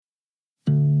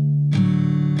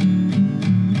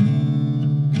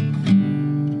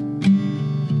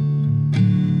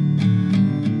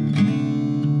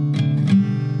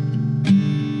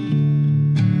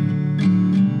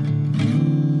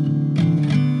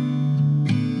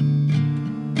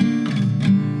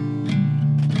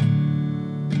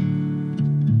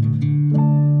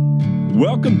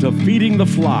Welcome to Feeding the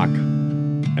Flock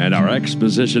and our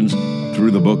expositions through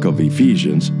the book of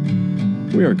Ephesians.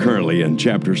 We are currently in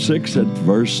chapter 6 at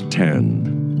verse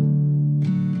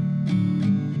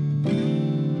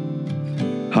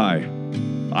 10. Hi,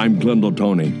 I'm Glendale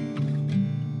Tony.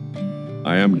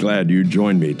 I am glad you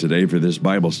joined me today for this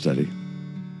Bible study.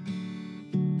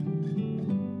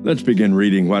 Let's begin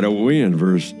reading, why don't we, in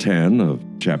verse 10 of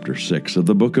chapter 6 of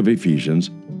the book of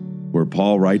Ephesians, where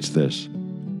Paul writes this: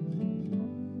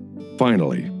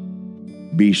 Finally,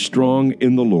 be strong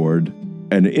in the Lord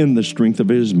and in the strength of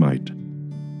his might.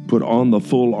 Put on the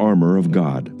full armor of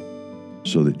God,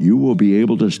 so that you will be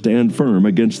able to stand firm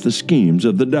against the schemes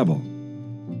of the devil.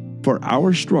 For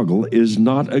our struggle is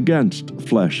not against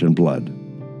flesh and blood,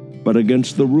 but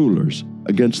against the rulers,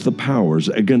 against the powers,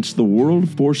 against the world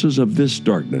forces of this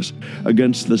darkness,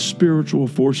 against the spiritual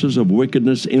forces of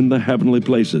wickedness in the heavenly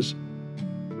places.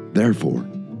 Therefore,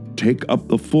 take up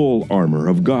the full armor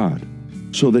of God,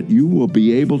 so that you will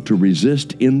be able to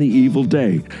resist in the evil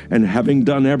day, and having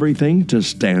done everything, to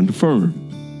stand firm.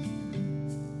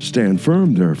 Stand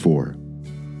firm, therefore,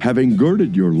 having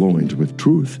girded your loins with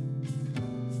truth,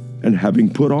 and having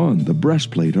put on the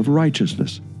breastplate of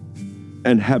righteousness,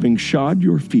 and having shod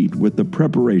your feet with the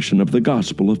preparation of the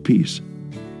gospel of peace.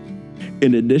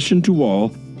 In addition to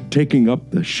all, taking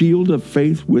up the shield of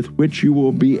faith with which you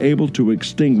will be able to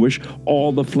extinguish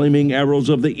all the flaming arrows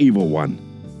of the evil one.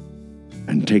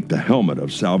 And take the helmet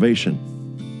of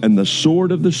salvation and the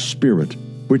sword of the Spirit,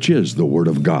 which is the Word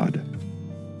of God.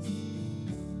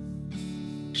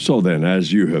 So then,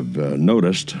 as you have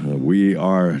noticed, we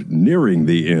are nearing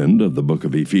the end of the book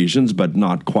of Ephesians, but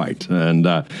not quite. And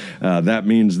that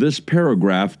means this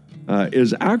paragraph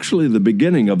is actually the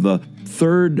beginning of the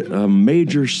third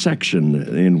major section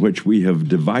in which we have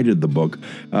divided the book.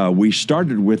 We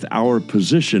started with our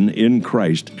position in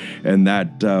Christ, and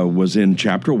that was in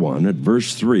chapter 1 at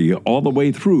verse 3 all the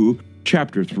way through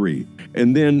chapter 3.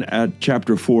 And then at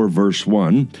chapter 4, verse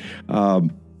 1,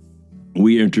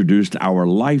 we introduced our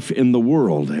life in the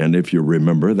world, and if you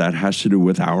remember, that has to do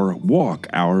with our walk,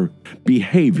 our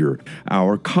behavior,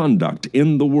 our conduct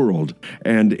in the world,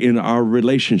 and in our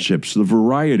relationships, the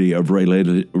variety of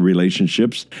related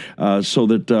relationships, so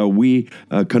that we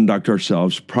conduct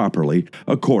ourselves properly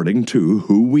according to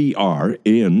who we are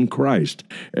in Christ.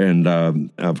 And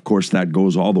of course, that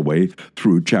goes all the way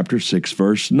through chapter 6,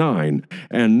 verse 9.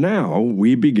 And now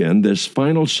we begin this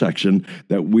final section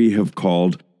that we have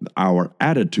called our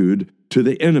attitude to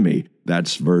the enemy.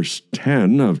 That's verse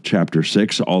 10 of chapter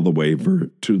 6 all the way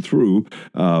through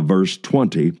verse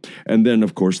 20. And then,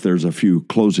 of course, there's a few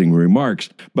closing remarks,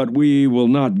 but we will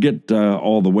not get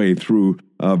all the way through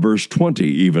verse 20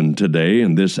 even today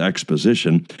in this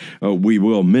exposition. We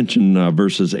will mention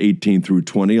verses 18 through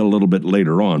 20 a little bit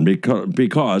later on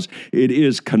because it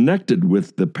is connected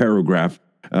with the paragraph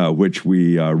which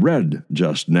we read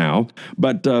just now.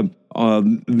 But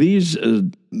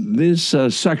this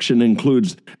section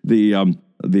includes the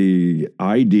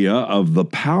idea of the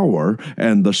power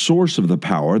and the source of the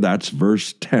power. That's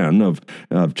verse 10 of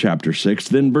chapter 6.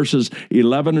 Then verses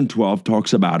 11 and 12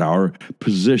 talks about our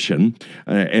position,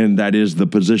 and that is the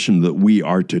position that we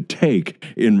are to take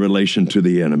in relation to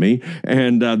the enemy.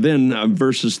 And then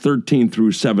verses 13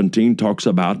 through 17 talks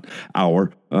about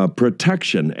our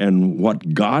protection and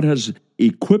what God has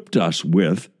equipped us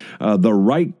with, the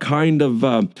right kind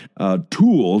of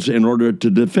tools in order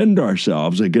to defend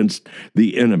ourselves against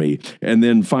the enemy. And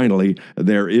then finally,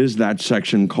 there is that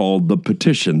section called the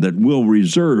petition that we'll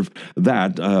reserve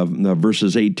that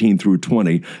verses 18 through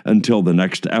 20 until the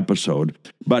next episode.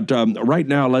 But right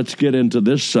now, let's get into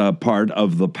this part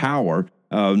of the power.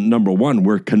 Number one,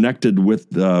 we're connected with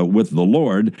the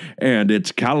Lord, and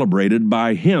it's calibrated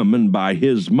by Him and by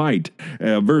His might.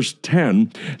 Verse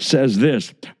 10 says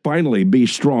this: Finally, be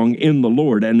strong in the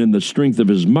Lord and in the strength of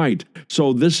His might.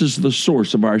 So this is the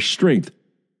source of our strength.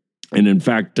 And in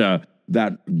fact,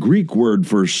 that Greek word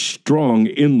for strong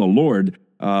in the Lord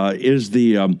has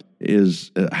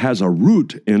a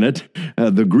root in it.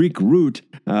 The Greek root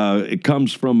it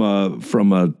comes from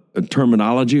a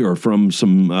terminology or from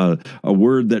a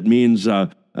word that means a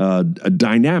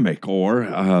dynamic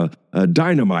or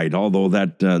dynamite, although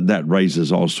that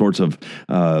raises all sorts of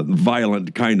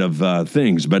violent kind of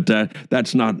things. But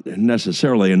that's not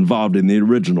necessarily involved in the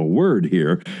original word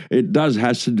here. It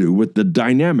has to do with the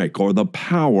dynamic or the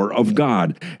power of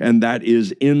God, and that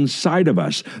is inside of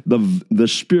us. The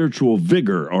spiritual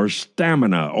vigor or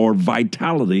stamina or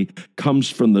vitality comes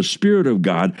from the Spirit of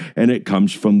God, and it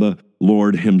comes from the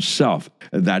Lord Himself.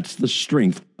 That's the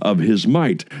strength of His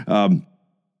might.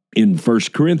 In 1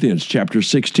 Corinthians chapter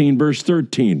 16, verse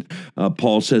 13,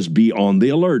 Paul says, be on the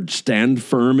alert, stand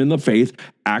firm in the faith,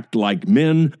 act like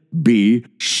men, be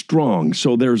strong.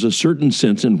 So there's a certain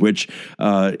sense in which,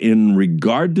 in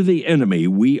regard to the enemy,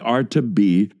 we are to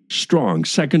be strong.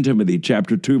 2 Timothy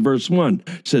chapter 2, verse 1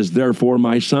 says, therefore,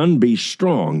 my son, be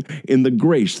strong in the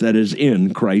grace that is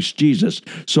in Christ Jesus.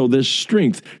 So this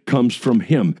strength comes from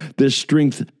him. This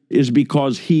strength is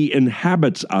because he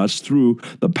inhabits us through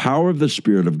the power of the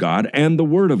Spirit of God and the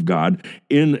Word of God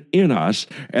in us,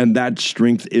 and that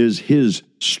strength is his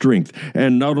strength.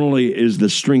 And not only is the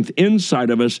strength inside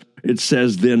of us, it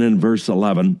says then in verse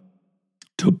 11,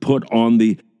 to put on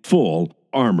the full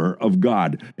armor of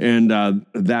God. And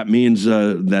that means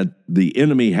that the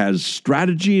enemy has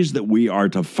strategies that we are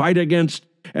to fight against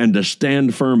and to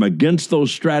stand firm against those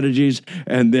strategies.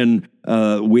 And then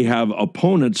we have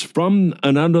opponents from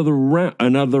another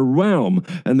realm,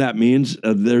 and that means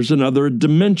there's another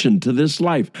dimension to this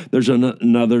life. There's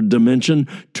another dimension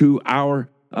to our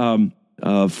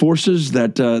forces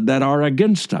that are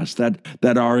against us,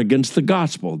 that are against the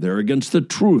gospel. They're against the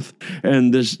truth.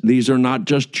 And these are not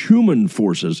just human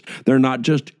forces. They're not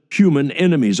just human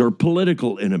enemies or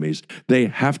political enemies. They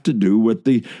have to do with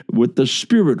the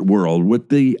spirit world, with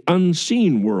the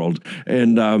unseen world,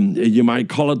 and you might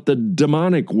call it the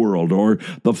demonic world or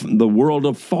the world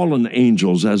of fallen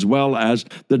angels, as well as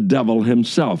the devil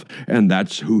himself. And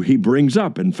that's who he brings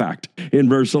up. In fact, in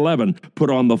verse 11, put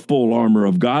on the full armor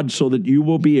of God so that you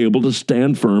will be able to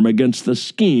stand firm against the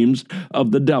schemes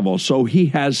of the devil. So he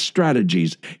has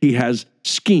strategies, he has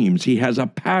schemes, he has a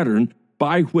pattern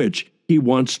by which he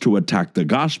wants to attack the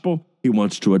gospel. He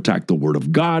wants to attack the Word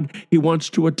of God. He wants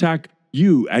to attack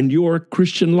you and your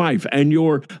Christian life and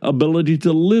your ability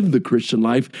to live the Christian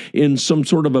life in some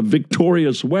sort of a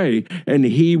victorious way. And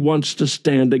he wants to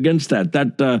stand against that.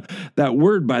 That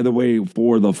word, by the way,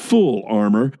 for the full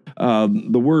armor,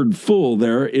 the word full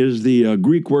there is the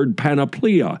Greek word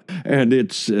panoplia, and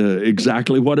it's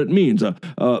exactly what it means,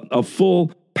 a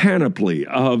full panoply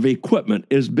of equipment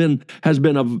has been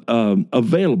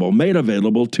available, made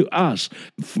available to us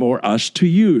for us to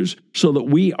use, so that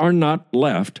we are not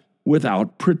left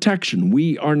without protection.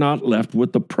 We are not left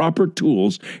with the proper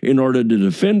tools in order to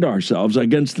defend ourselves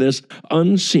against this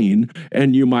unseen,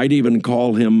 and you might even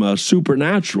call him a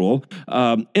supernatural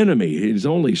enemy. He's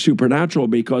only supernatural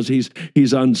because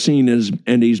he's unseen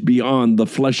and he's beyond the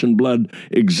flesh and blood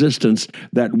existence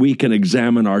that we can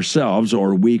examine ourselves,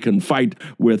 or we can fight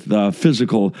with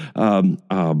physical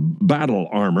battle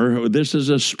armor. This is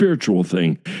a spiritual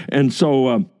thing. And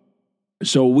so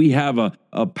we have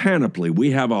a panoply.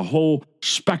 We have a whole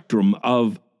spectrum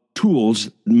of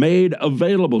tools made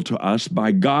available to us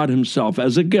by God himself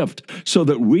as a gift, so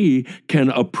that we can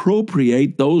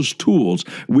appropriate those tools.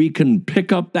 We can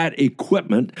pick up that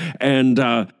equipment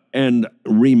and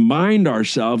remind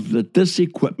ourselves that this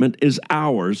equipment is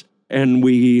ours, and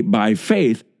we, by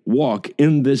faith, walk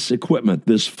in this equipment,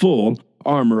 this full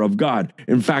armor of God.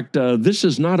 In fact, this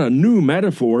is not a new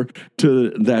metaphor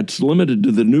that's limited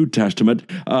to the New Testament.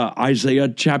 Isaiah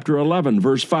chapter 11,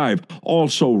 verse 5,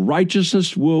 also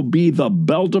righteousness will be the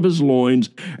belt of his loins,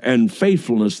 and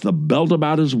faithfulness the belt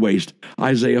about his waist.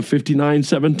 Isaiah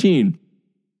 59:17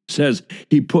 says,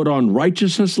 he put on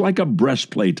righteousness like a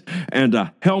breastplate and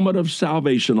a helmet of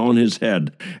salvation on his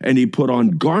head. And he put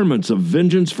on garments of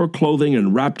vengeance for clothing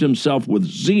and wrapped himself with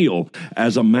zeal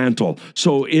as a mantle.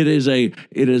 So it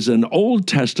is an Old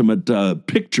Testament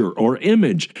picture or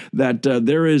image that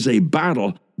there is a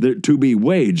battle to be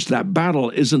waged. That battle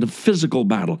isn't a physical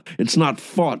battle. It's not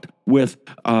fought with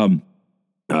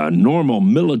normal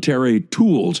military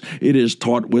tools. It is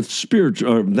taught with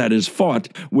fought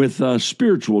with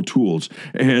spiritual tools.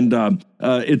 And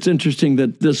it's interesting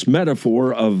that this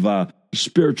metaphor of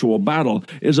spiritual battle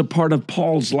is a part of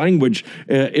Paul's language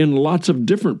in lots of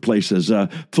different places.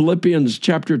 Philippians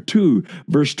chapter 2,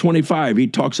 verse 25, he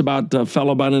talks about a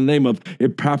fellow by the name of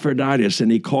Epaphroditus, and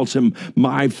he calls him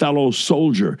my fellow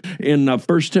soldier. In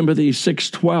 1 Timothy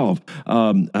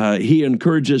 6:12, he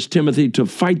encourages Timothy to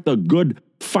fight the good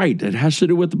fight. It has to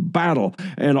do with battle.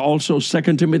 And also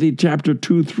 2 Timothy chapter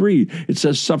 2:3, it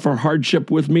says, suffer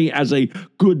hardship with me as a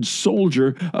good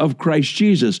soldier of Christ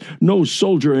Jesus. No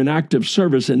soldier in active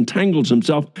service entangles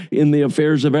himself in the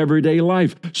affairs of everyday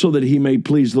life, so that he may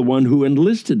please the one who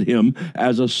enlisted him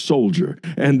as a soldier.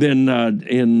 And then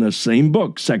in the same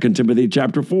book, 2 Timothy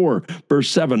chapter 4,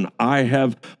 verse 7, I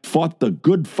have fought the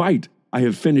good fight. I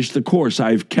have finished the course.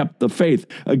 I have kept the faith.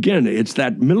 Again, it's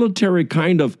that military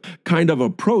kind of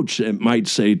approach, it might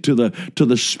say, to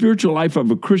the spiritual life of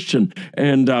a Christian.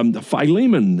 And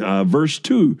Philemon, verse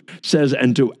 2, says,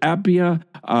 and to Appia,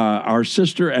 our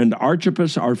sister, and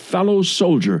Archippus, our fellow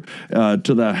soldier,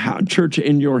 to the church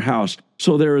in your house.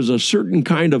 So there is a certain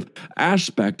kind of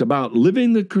aspect about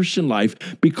living the Christian life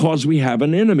because we have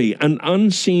an enemy, an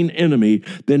unseen enemy.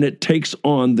 Then it takes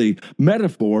on the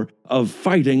metaphor of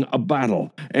fighting a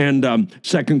battle. And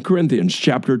 2 Corinthians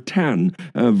chapter 10,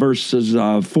 verses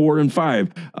 4 and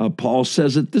 5, Paul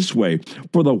says it this way: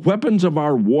 "For the weapons of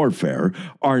our warfare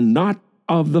are not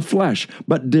of the flesh,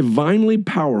 but divinely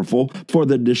powerful for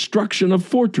the destruction of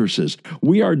fortresses.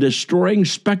 We are destroying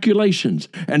speculations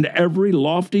and every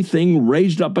lofty thing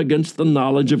raised up against the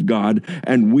knowledge of God,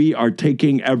 and we are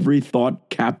taking every thought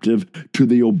captive to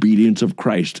the obedience of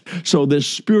Christ." So this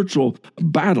spiritual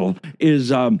battle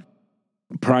is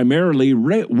primarily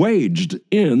waged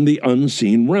in the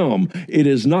unseen realm. It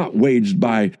is not waged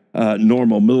by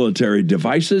normal military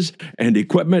devices and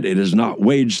equipment. It is not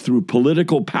waged through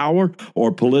political power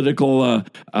or political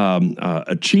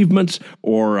achievements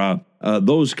or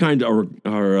those kind or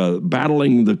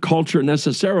battling the culture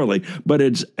necessarily. But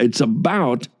it's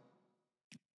about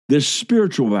this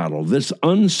spiritual battle, this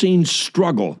unseen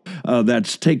struggle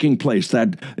that's taking place.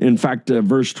 That, in fact,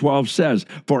 verse 12 says,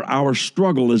 "For our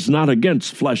struggle is not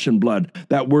against flesh and blood."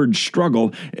 That word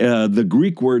struggle, the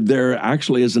Greek word there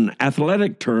actually is an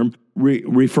athletic term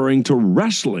referring to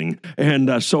wrestling.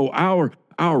 And so our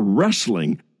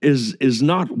wrestling is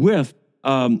not with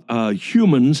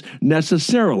humans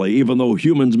necessarily, even though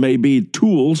humans may be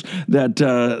tools that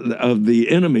of the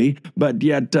enemy, but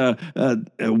yet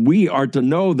we are to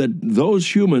know that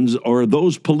those humans or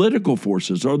those political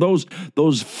forces or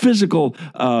those physical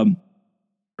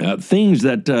things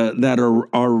that are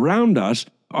around us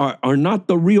are not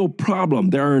the real problem.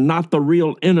 They are not the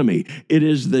real enemy. It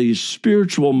is the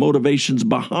spiritual motivations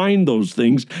behind those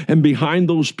things and behind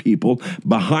those people,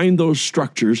 behind those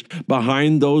structures,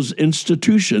 behind those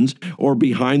institutions, or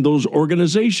behind those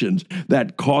organizations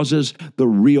that causes the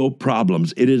real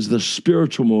problems. It is the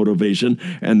spiritual motivation,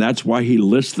 and that's why he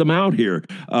lists them out here.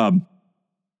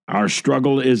 Our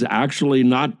struggle is actually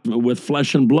not with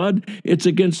flesh and blood. It's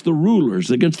against the rulers,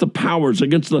 against the powers,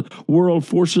 against the world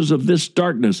forces of this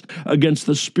darkness, against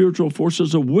the spiritual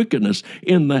forces of wickedness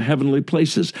in the heavenly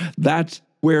places. That's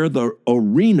where the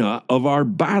arena of our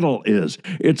battle is.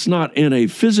 It's not in a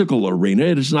physical arena.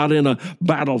 It is not in a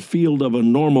battlefield of a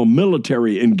normal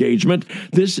military engagement.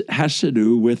 This has to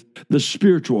do with the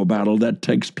spiritual battle that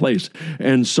takes place.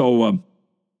 And so,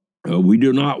 we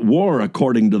do not war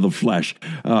according to the flesh.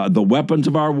 The weapons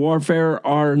of our warfare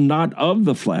are not of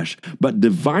the flesh, but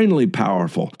divinely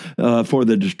powerful for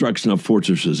the destruction of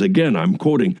fortresses. Again, I'm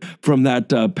quoting from that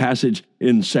passage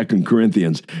in 2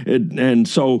 Corinthians. And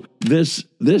so this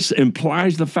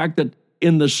implies the fact that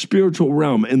in the spiritual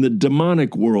realm, in the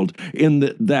demonic world,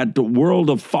 in that world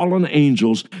of fallen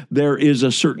angels, there is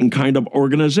a certain kind of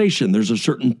organization. There's a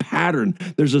certain pattern.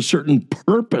 There's a certain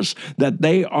purpose that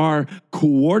they are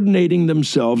coordinating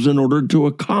themselves in order to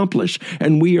accomplish.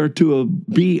 And we are to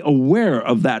be aware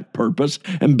of that purpose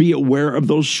and be aware of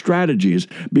those strategies,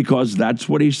 because that's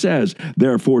what he says.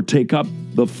 Therefore, take up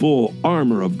the full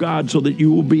armor of God so that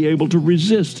you will be able to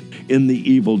resist in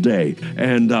the evil day.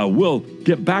 And we'll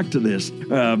get back to this,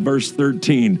 verse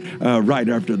 13, right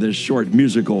after this short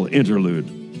musical interlude.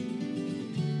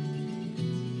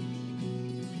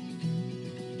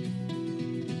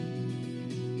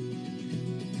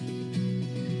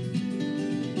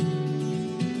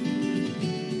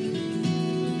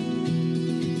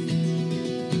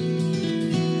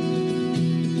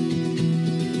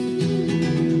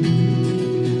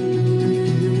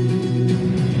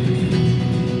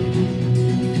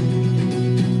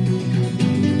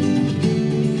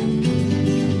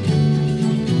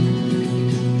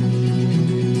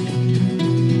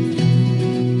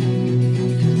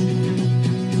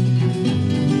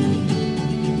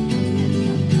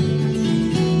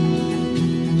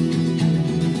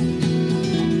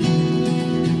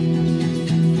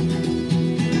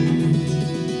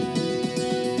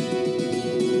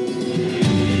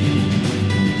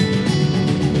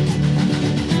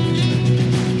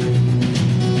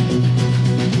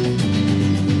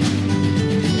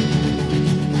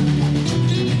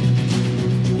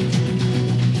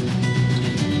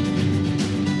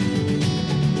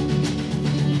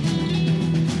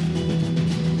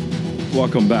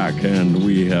 Welcome back, and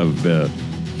we have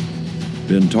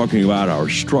been talking about our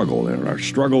struggle, and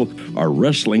our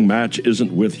wrestling match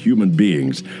isn't with human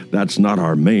beings. That's not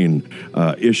our main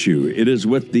issue. It is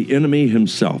with the enemy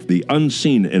himself, the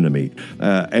unseen enemy,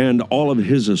 and all of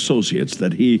his associates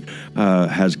that he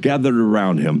has gathered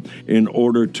around him in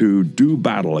order to do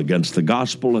battle against the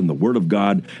gospel and the word of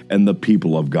God and the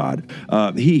people of God.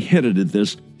 He hinted at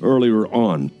this earlier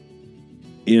on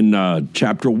in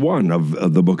chapter 1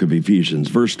 of the book of Ephesians,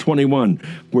 verse 21,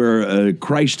 where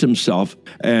Christ himself,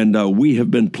 and we have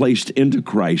been placed into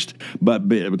Christ, but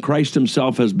Christ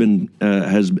himself has been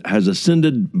has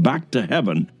ascended back to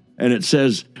heaven. And it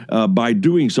says, by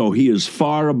doing so, he is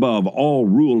far above all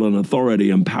rule and authority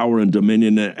and power and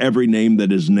dominion and every name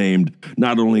that is named,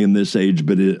 not only in this age,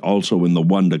 but also in the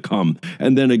one to come.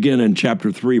 And then again in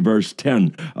chapter 3, verse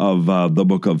 10 of the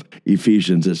book of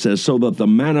Ephesians, it says, so that the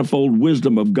manifold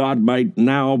wisdom of God might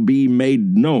now be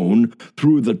made known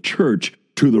through the church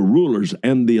to the rulers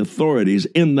and the authorities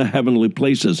in the heavenly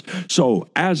places. So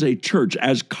as a church,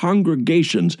 as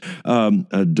congregations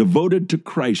devoted to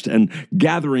Christ and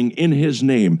gathering in his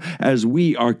name, as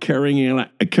we are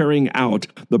carrying out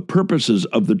the purposes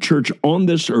of the church on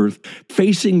this earth,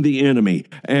 facing the enemy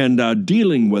and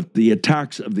dealing with the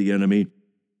attacks of the enemy,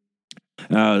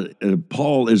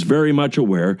 Paul is very much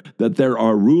aware that there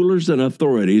are rulers and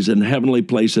authorities in heavenly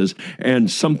places, and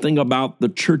something about the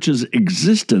church's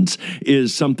existence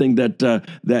is something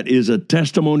that is a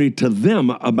testimony to them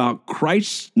about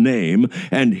Christ's name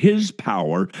and his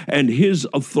power and his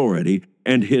authority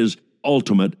and his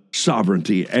ultimate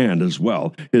sovereignty, and as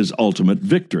well his ultimate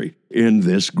victory in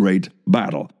this great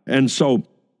battle. And so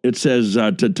it says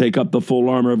to take up the full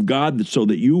armor of God so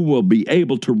that you will be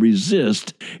able to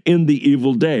resist in the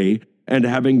evil day, and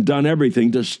having done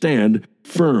everything to stand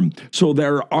firm. So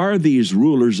there are these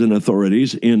rulers and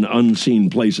authorities in unseen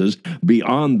places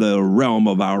beyond the realm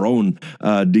of our own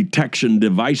detection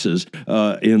devices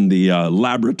in the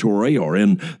laboratory or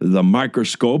in the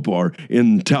microscope or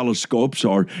in telescopes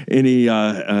or any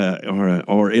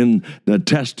or in the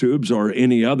test tubes or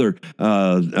any other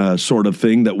sort of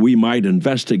thing that we might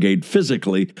investigate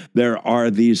physically. There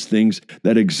are these things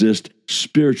that exist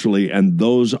spiritually, and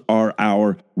those are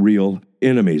our real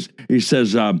enemies. He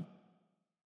says, then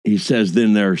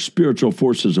there are spiritual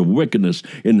forces of wickedness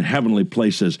in heavenly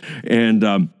places.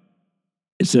 And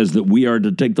it says that we are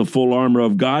to take the full armor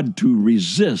of God to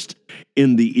resist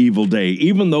in the evil day.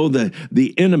 Even though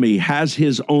the enemy has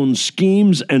his own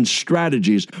schemes and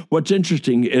strategies, what's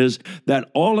interesting is that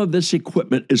all of this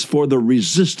equipment is for the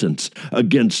resistance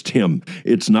against him.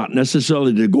 It's not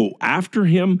necessarily to go after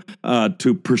him,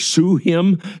 to pursue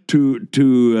him to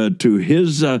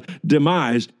his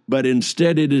demise, but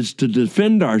instead it is to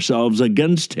defend ourselves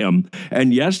against him.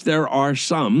 And yes, there are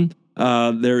some.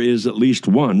 There is at least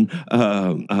one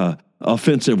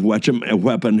offensive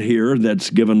weapon here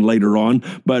that's given later on,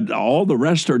 but all the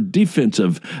rest are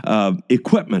defensive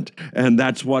equipment, and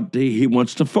that's what he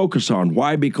wants to focus on.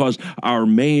 Why? Because our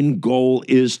main goal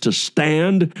is to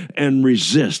stand and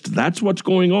resist. That's what's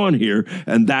going on here,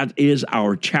 and that is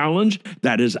our challenge.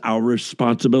 That is our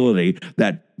responsibility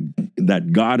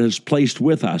that God has placed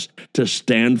with us to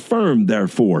stand firm.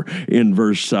 Therefore, in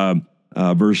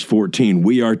verse 14,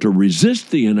 we are to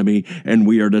resist the enemy and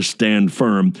we are to stand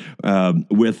firm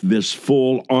with this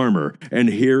full armor. And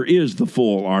here is the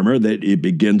full armor that it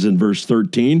begins in verse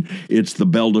 13. It's the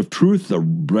belt of truth, the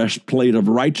breastplate of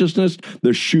righteousness,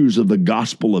 the shoes of the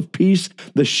gospel of peace,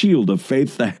 the shield of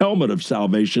faith, the helmet of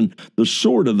salvation, the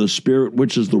sword of the Spirit,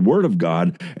 which is the word of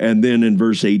God. And then in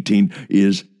verse 18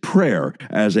 is prayer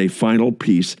as a final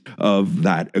piece of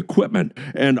that equipment.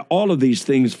 And all of these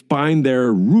things find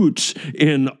their roots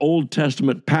in Old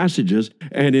Testament passages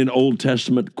and in Old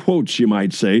Testament quotes, you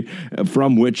might say,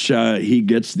 from which he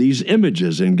gets these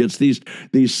images and gets these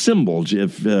symbols,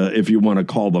 if you want to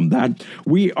call them that.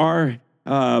 We are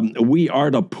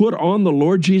to put on the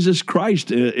Lord Jesus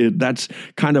Christ. That's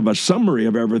kind of a summary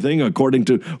of everything, according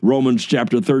to Romans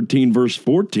chapter 13, verse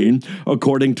 14,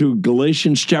 according to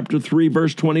Galatians chapter 3,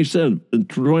 verse 27,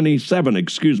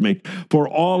 For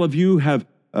all of you have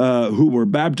who were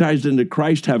baptized into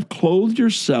Christ have clothed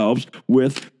yourselves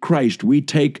with Christ. We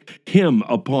take him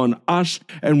upon us,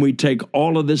 and we take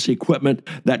all of this equipment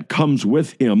that comes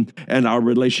with him and our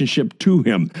relationship to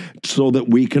him so that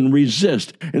we can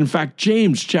resist. In fact,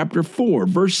 James chapter 4,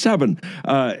 verse 7,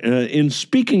 in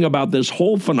speaking about this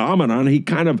whole phenomenon, he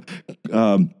kind of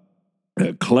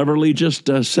cleverly just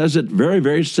says it very,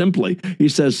 very simply. He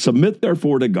says, submit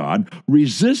therefore to God,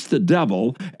 resist the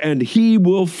devil, and he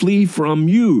will flee from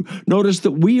you. Notice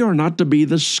that we are not to be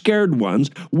the scared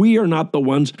ones. We are not the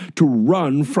ones to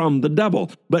run from the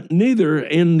devil. But neither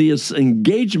in this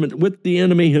engagement with the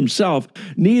enemy himself,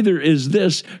 neither is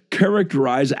this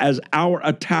characterized as our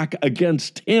attack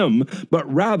against him,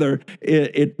 but rather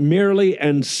it merely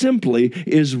and simply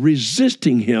is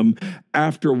resisting him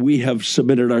after we have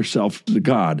submitted ourselves to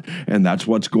God. And that's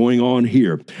what's going on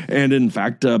here. And in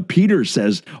fact, Peter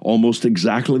says almost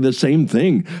exactly the same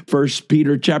thing. 1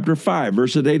 Peter chapter 5,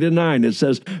 verses 8 and 9, it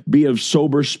says, be of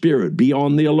sober spirit, be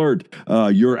on the alert.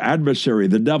 Your adversary,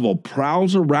 the devil,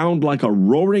 prowls around like a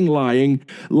roaring lion,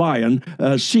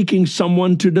 seeking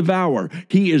someone to devour.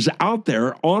 He is out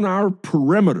there on our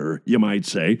perimeter, you might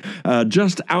say,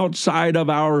 just outside of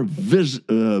our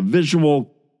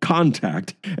visual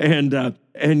contact,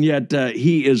 and yet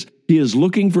he is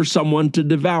looking for someone to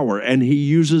devour, and he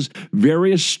uses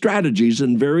various strategies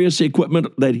and various equipment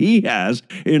that he has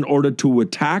in order to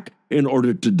attack, in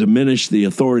order to diminish the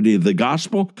authority of the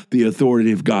gospel, the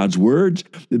authority of God's words,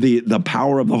 the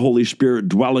power of the Holy Spirit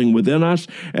dwelling within us,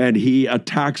 and he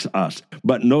attacks us.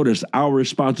 But notice our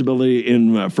responsibility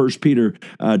in 1 Peter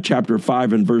chapter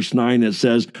 5 and verse 9, it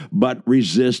says, but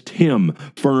resist him,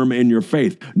 firm in your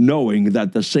faith, knowing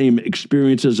that the same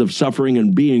experiences of suffering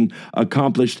and being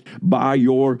accomplished by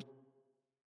your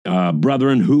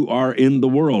brethren who are in the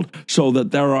world, so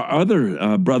that there are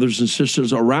other brothers and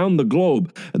sisters around the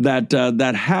globe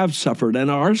that have suffered and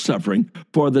are suffering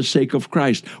for the sake of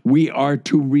Christ. We are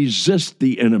to resist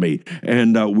the enemy,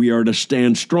 and we are to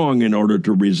stand strong in order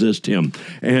to resist him.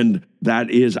 And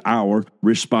that is our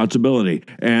responsibility.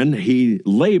 And he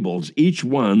labels each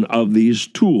one of these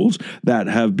tools that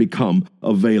have become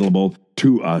available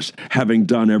to us. Having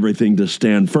done everything to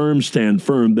stand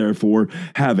firm, therefore,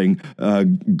 having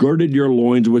girded your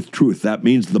loins with truth. That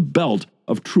means the belt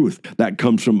of truth. That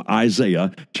comes from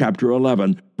Isaiah chapter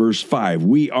 11, verse 5.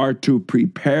 We are to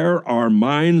prepare our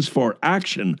minds for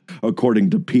action,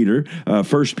 according to Peter,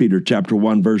 1 Peter chapter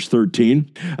 1, verse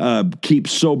 13. Keep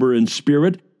sober in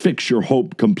spirit. Fix your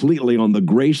hope completely on the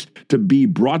grace to be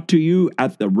brought to you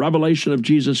at the revelation of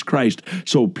Jesus Christ.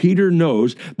 So Peter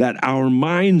knows that our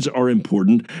minds are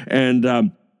important, and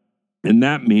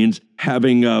that means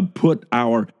having put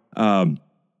our belt,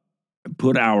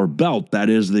 that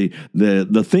is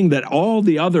the thing that all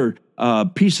the other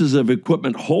pieces of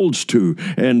equipment holds to.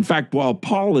 In fact, while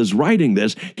Paul is writing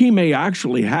this, he may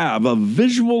actually have a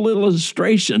visual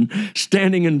illustration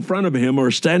standing in front of him or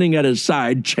standing at his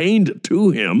side, chained to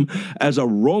him, as a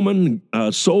Roman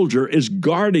soldier is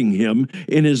guarding him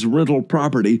in his rental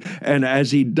property. And as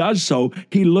he does so,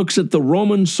 he looks at the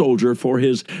Roman soldier for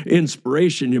his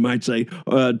inspiration, you might say,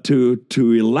 to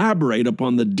elaborate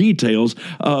upon the details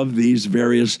of these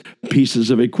various pieces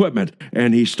of equipment.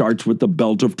 And he starts with the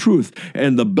belt of truth.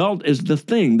 And the belt is the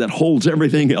thing that holds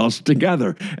everything else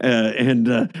together.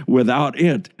 And without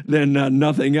it, then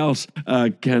nothing else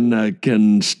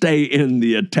can stay in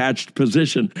the attached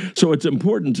position. So it's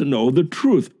important to know the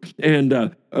truth.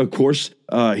 And of course,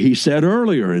 he said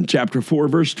earlier in chapter 4,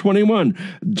 verse 21,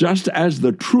 just as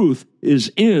the truth is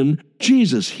in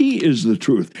Jesus, he is the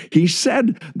truth. He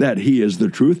said that he is the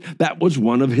truth. That was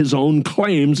one of his own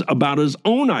claims about his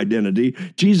own identity.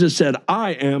 Jesus said,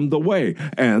 I am the way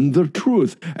and the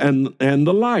truth and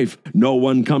the life. No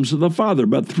one comes to the Father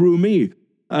but through me.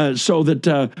 So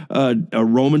that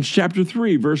Romans chapter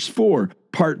 3, verse 4,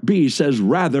 part B says,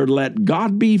 rather let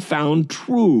God be found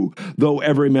true, though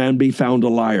every man be found a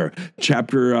liar.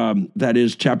 That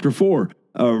is chapter 4,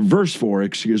 verse 4,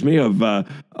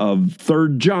 of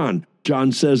 3 John.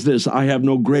 John says this, I have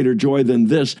no greater joy than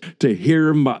this, to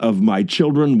hear of my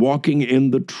children walking in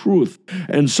the truth.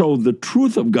 And so the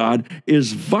truth of God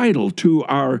is vital to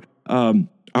our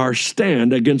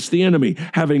stand against the enemy,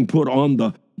 having put on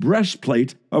the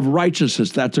breastplate of righteousness.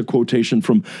 That's a quotation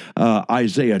from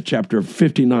Isaiah chapter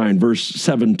 59, verse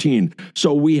 17.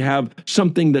 So we have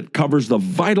something that covers the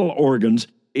vital organs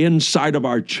inside of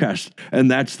our chest, and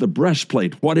that's the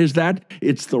breastplate. What is that?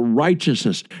 It's the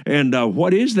righteousness. And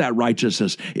what is that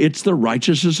righteousness? It's the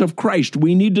righteousness of Christ.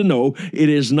 We need to know it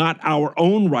is not our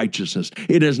own righteousness.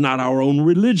 It is not our own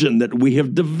religion that we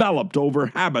have developed over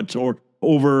habits or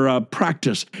over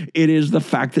practice. It is the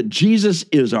fact that Jesus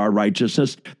is our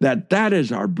righteousness, that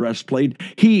is our breastplate.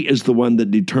 He is the one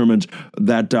that determines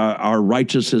that our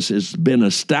righteousness has been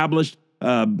established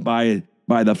by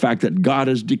the fact that God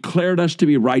has declared us to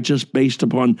be righteous based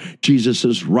upon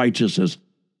Jesus' righteousness.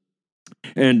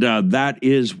 And that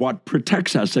is what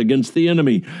protects us against the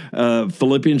enemy.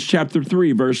 Philippians chapter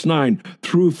 3, verse 9,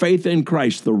 through faith in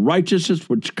Christ, the righteousness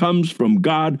which comes from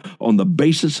God on the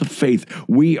basis of faith,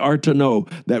 we are to know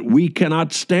that we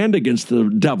cannot stand against the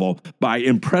devil by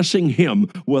impressing him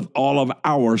with all of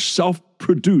our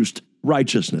self-produced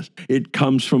righteousness. It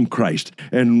comes from Christ.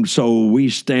 And so we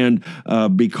stand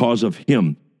because of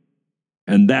him.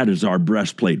 And that is our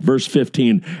breastplate. Verse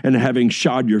 15, and having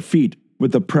shod your feet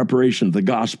with the preparation of the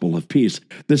gospel of peace.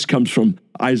 This comes from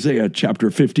Isaiah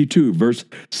chapter 52, verse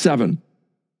 7.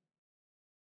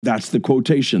 That's the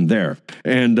quotation there.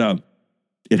 And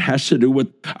it has to do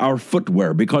with our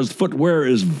footwear, because footwear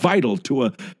is vital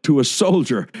to a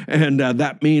soldier, and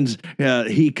that means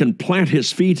he can plant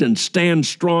his feet and stand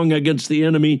strong against the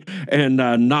enemy, and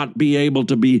not be able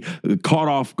to be caught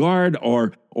off guard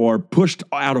or pushed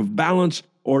out of balance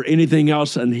or anything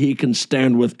else, and he can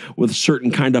stand with certain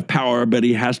kind of power, but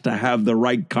he has to have the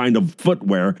right kind of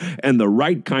footwear, and the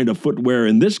right kind of footwear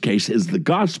in this case is the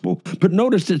gospel. But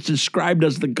notice it's described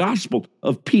as the gospel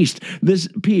of peace. This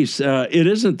peace, it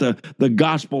isn't the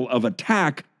gospel of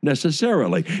attack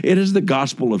necessarily. It is the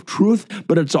gospel of truth,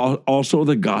 but it's also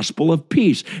the gospel of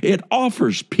peace. It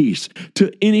offers peace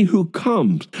to any who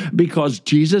comes, because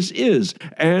Jesus is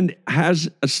and has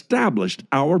established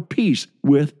our peace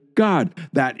with God.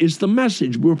 That is the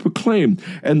message we'll proclaim.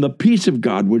 And the peace of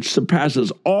God, which surpasses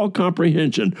all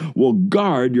comprehension, will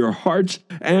guard your hearts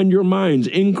and your minds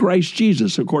in Christ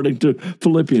Jesus, according to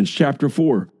Philippians chapter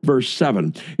 4, verse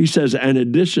 7. He says, in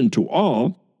addition to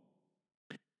all,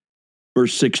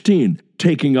 verse 16,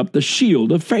 taking up the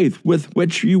shield of faith with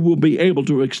which you will be able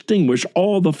to extinguish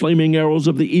all the flaming arrows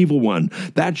of the evil one.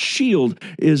 That shield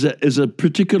is a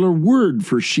particular word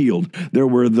for shield. There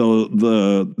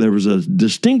was a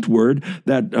distinct word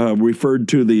that referred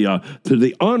to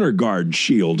the honor guard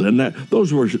shield, and that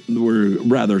those were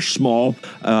rather small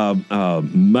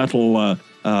metal.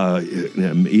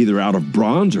 Either out of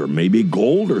bronze or maybe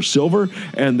gold or silver,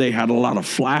 and they had a lot of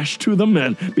flash to them,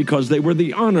 and because they were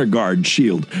the honor guard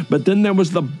shield. But then there was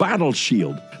the battle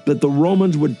shield that the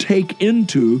Romans would take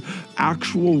into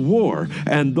actual war,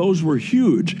 and those were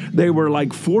huge. They were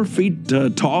like 4 feet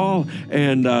tall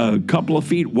and a couple of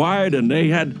feet wide, and they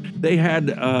had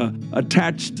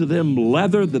attached to them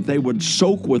leather that they would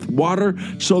soak with water,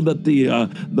 so that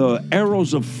the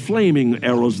arrows of flaming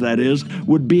arrows, that is,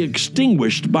 would be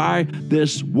extinguished by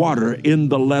this water in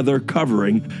the leather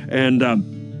covering and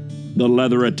the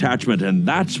leather attachment. And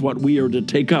that's what we are to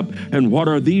take up. And what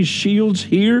are these shields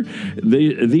here?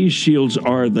 These shields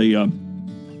are the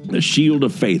shield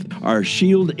of faith. Our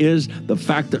shield is the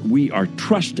fact that we are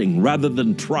trusting rather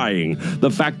than trying.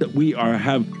 The fact that we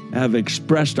have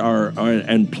expressed our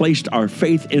and placed our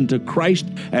faith into Christ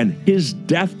and his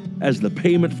death as the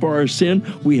payment for our sin.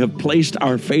 We have placed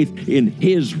our faith in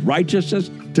his righteousness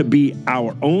to be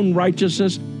our own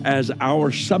righteousness as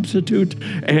our substitute,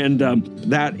 and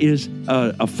that is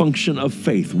a function of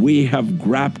faith. We have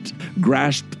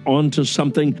grasped onto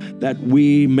something that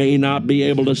we may not be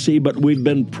able to see, but we've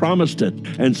been promised it,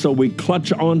 and so we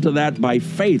clutch onto that by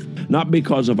faith, not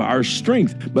because of our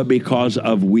strength, but because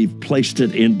of we've placed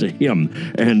it into him,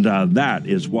 and that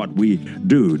is what we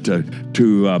do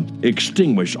to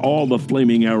extinguish all the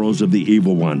flaming arrows of the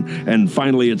evil one. And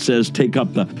finally, it says, take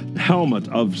up the helmet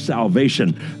of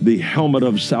salvation. The helmet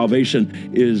of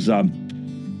salvation is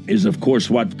of course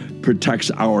what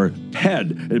protects our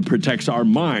head. It protects our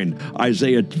mind.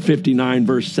 Isaiah 59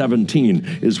 verse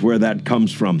 17 is where that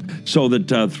comes from. So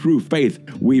that through faith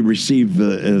we receive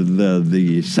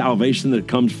the salvation that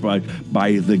comes by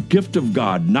the gift of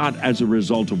God, not as a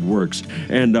result of works.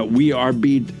 And we are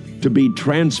to be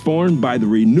transformed by the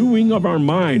renewing of our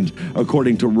mind,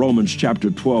 according to Romans chapter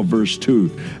 12 verse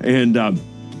 2. And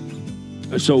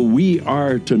so we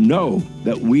are to know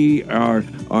that we are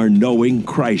knowing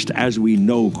Christ. As we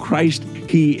know Christ,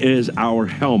 he is our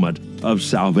helmet of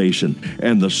salvation.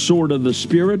 And the sword of the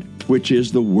Spirit, which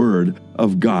is the Word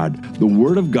of God. The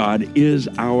Word of God is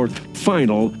our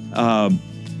final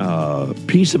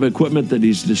piece of equipment that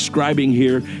he's describing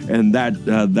here, and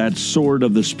that sword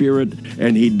of the Spirit,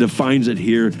 and he defines it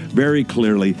here very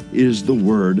clearly, is the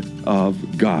Word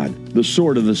of God. The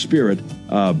sword of the Spirit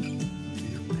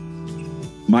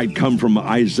might come from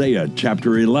Isaiah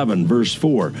chapter 11, verse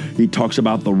 4. He talks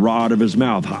about the rod of his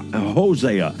mouth.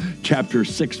 Hosea chapter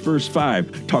 6, verse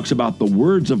 5 talks about the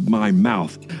words of my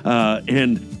mouth.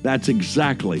 And that's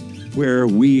exactly where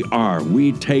we are.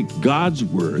 We take God's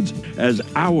words as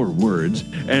our words,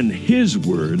 and His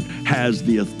word has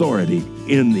the authority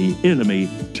in the enemy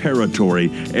territory,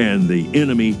 and the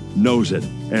enemy knows it.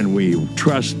 And we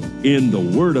trust in the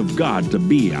word of God to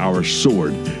be our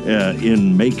sword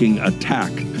in making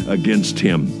attack against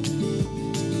him.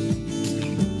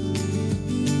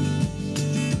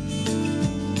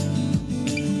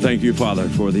 Thank you, Father,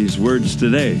 for these words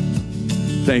today.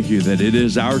 Thank you that it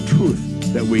is our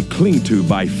truth that we cling to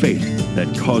by faith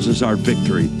that causes our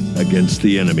victory against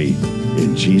the enemy.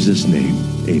 In Jesus' name,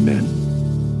 amen.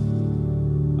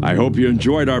 I hope you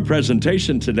enjoyed our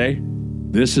presentation today.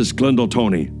 This is Glendale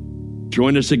Tony.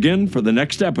 Join us again for the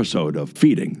next episode of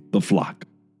Feeding the Flock.